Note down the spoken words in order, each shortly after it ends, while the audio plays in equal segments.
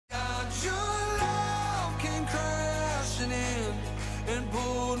and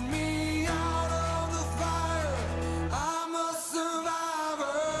pulled me out of the fire. I'm a survivor.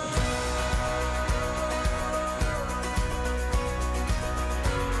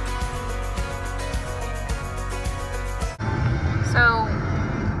 So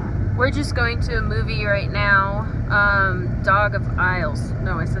we're just going to a movie right now. Dog of Isles.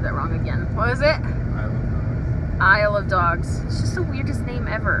 No, I said that wrong again. What was it? Isle of Dogs. It's just the weirdest name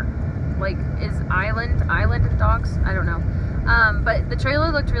ever. Like, is Island of Dogs? I don't know. But the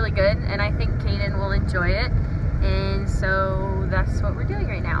trailer looked really good, and I think Kaden will enjoy it. And so that's what we're doing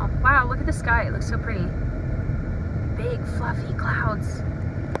right now. Wow, look at the sky. It looks so pretty. Big, fluffy clouds.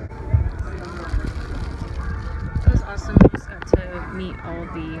 That was awesome. We just got to meet all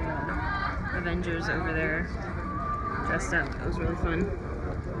the Avengers over there dressed up. It was really fun.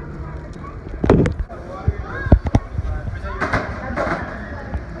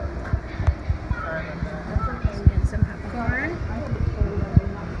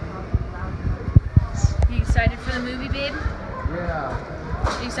 Excited for the movie, babe? Yeah.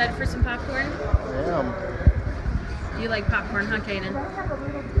 Are you excited for some popcorn? I am. You like popcorn, huh, Kaden?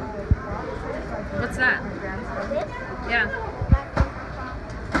 What's that? Yeah.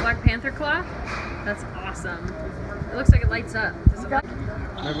 Black Panther claw? That's awesome. It looks like it lights up. Does it light?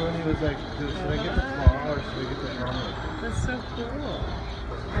 Everyone was like, should I get the claw or should I get the helmet? That's so cool.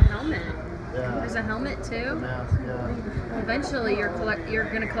 A helmet. Yeah. There's a helmet too? The mask, yeah. Eventually you're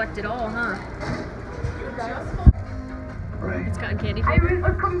gonna collect it all, huh? Right. It's cotton candy flavor. I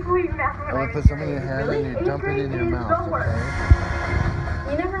would put something in your hand and you dump it in your mouth,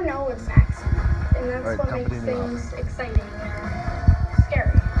 okay? You never know with snacks, and that's Right, what makes things exciting,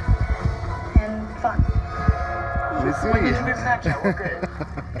 scary, and fun. You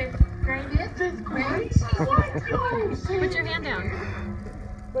see? Put your hand down.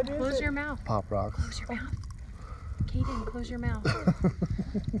 Close your mouth. Pop rocks. Close your mouth. Kaden, close your mouth.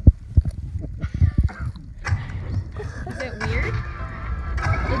 Is it weird?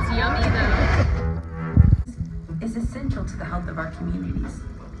 It's yummy though. Is essential to the health of our communities,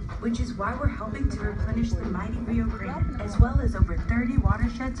 which is why we're helping to replenish the mighty Rio Grande, as well as over 30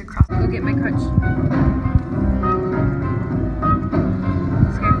 watersheds across. Go get my crutch.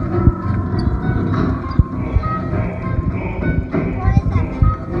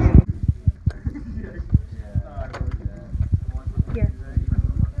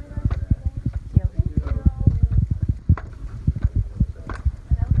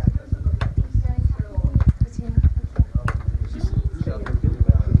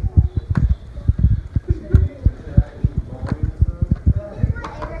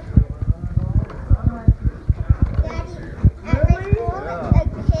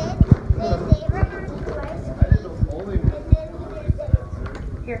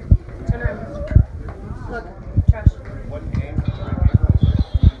 Here, turn around. Look, trash.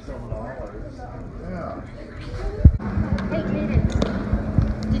 Yeah. Hey, Kaden.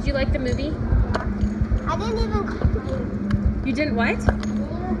 Did you like the movie? I didn't even complain. You didn't what?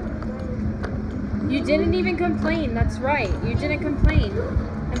 You didn't even complain. That's right. You didn't complain.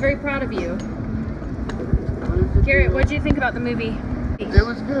 I'm very proud of you. Garrett, what did you think about the movie? It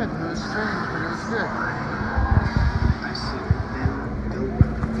was good. It was strange, but it was good.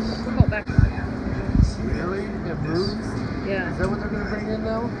 Hold back. Really? It moves? Yeah. Is that what they're going to bring in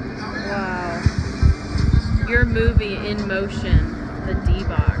now? Wow. Your movie in motion. The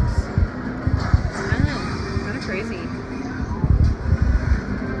D-Box. Kind of crazy.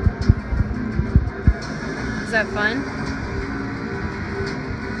 Is that fun?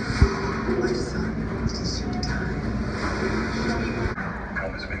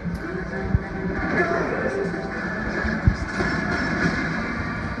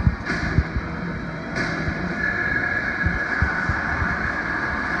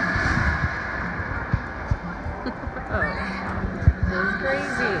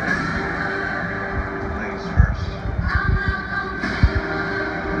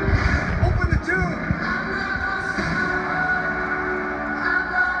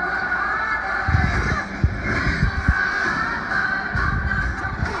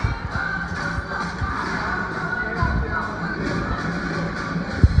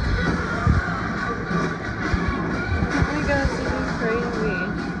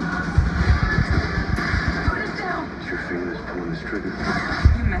 You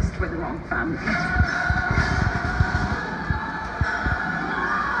messed with the wrong family.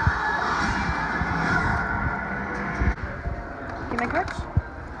 Give my crutch.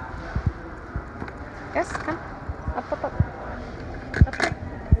 Yes, come. Up, up, up. Up. Good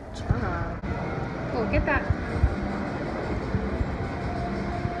job. Oh, get that.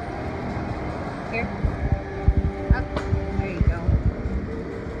 Here. Up. There you go.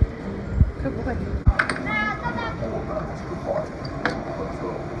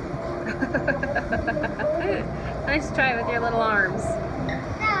 try it with your little arms.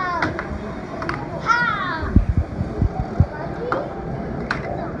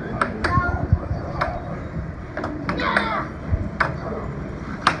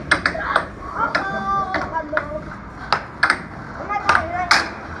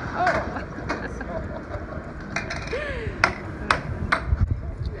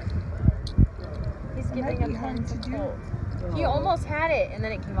 He's giving him pen to Colt. He almost had it and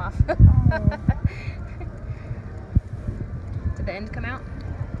then it came off. Did the end come out?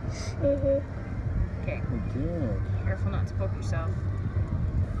 Okay. It did. Careful not to poke yourself.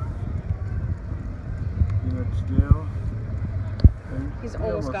 You know what to do? He's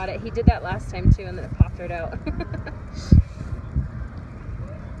almost got it. He did that last time too and then it popped right out.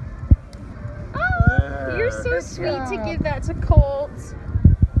 Oh, you're so sweet to give that to Colt.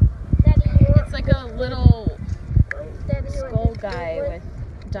 It's like a little skull guy with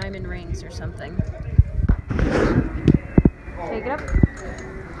diamond rings or something. Take it up.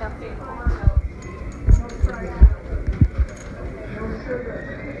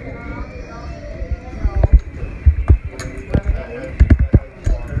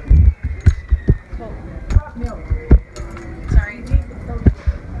 Sorry.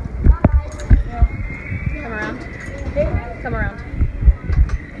 Come around. Come around.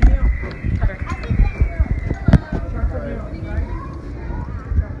 Cutter.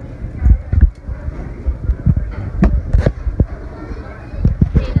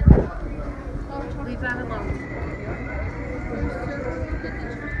 Leave that alone.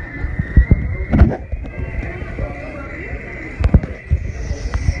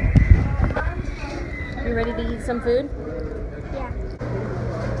 You ready to eat some food? Yeah.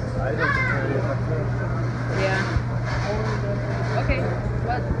 I'd like to try it if I could. Yeah. Okay,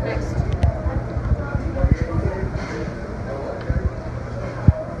 what next?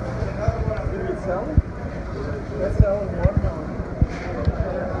 Did we sell it? Let's sell it one now.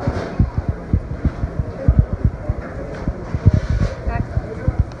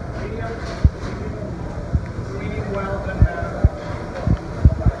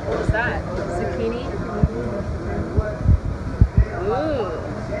 What was that? Zucchini? Ooh.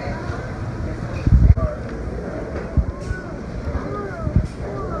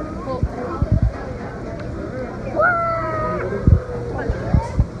 What?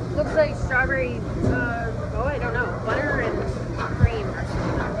 Looks like strawberry, oh, I don't know, butter and cream or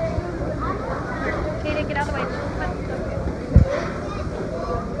something. Katie, get out of the way.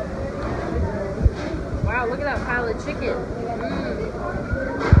 Wow, look at that pile of chicken.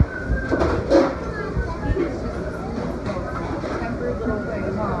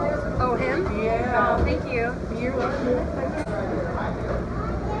 Oh, him? Yeah. Oh, thank you. You're welcome.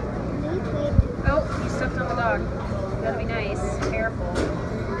 Oh, you stepped on the dog. You gotta be nice. Careful.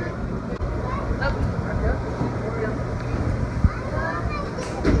 Oh.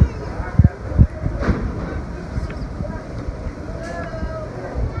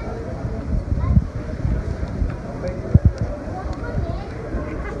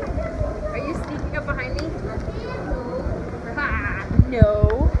 Are you sneaking up behind me? Ah,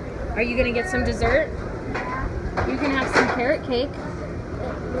 no. Are you gonna get some dessert? You can have some carrot cake.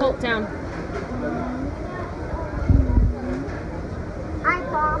 Colt down.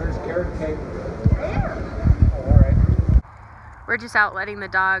 There's carrot cake. Oh, alright. We're just out letting the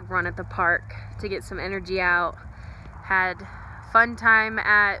dog run at the park to get some energy out. Had fun time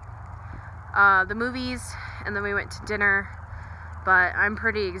at the movies and then we went to dinner. But I'm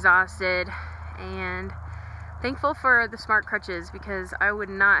pretty exhausted and thankful for the smart crutches because I would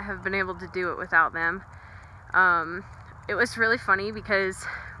not have been able to do it without them. It was really funny because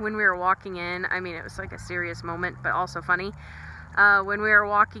when we were walking in, I mean it was like a serious moment but also funny. When we were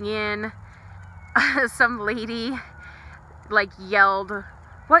walking in, some lady like yelled,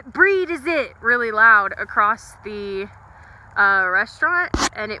 "What breed is it?" really loud across the restaurant,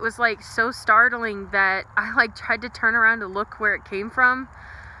 and it was like so startling that I like tried to turn around to look where it came from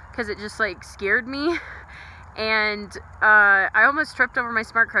because it just like scared me. And I almost tripped over my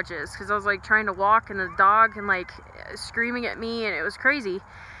smart crutches because I was like trying to walk and the dog and like screaming at me and it was crazy.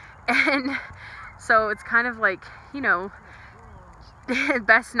 And so it's kind of like, you know,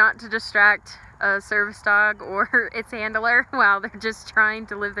 best not to distract a service dog or its handler while they're just trying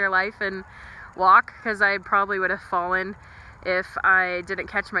to live their life and walk, because I probably would have fallen if I didn't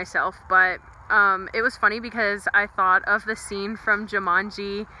catch myself. But it was funny because I thought of the scene from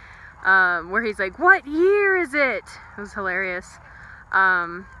Jumanji where he's like, "What year is it?" It was hilarious.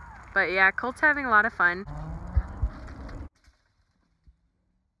 But yeah, Colt's having a lot of fun.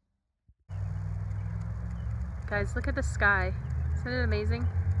 Guys, look at the sky. Isn't it amazing?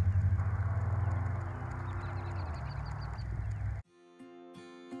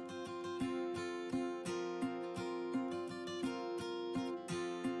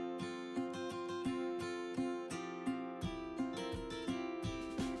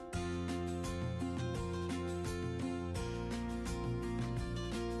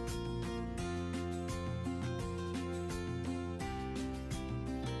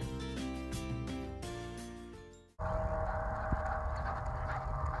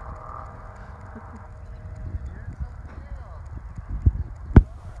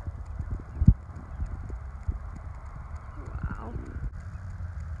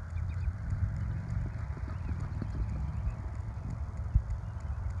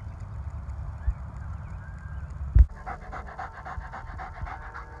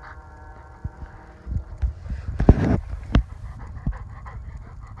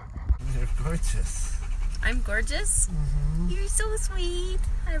 gorgeous. I'm gorgeous? Mm-hmm. You're so sweet.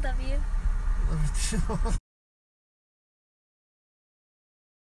 I love you. Love you too.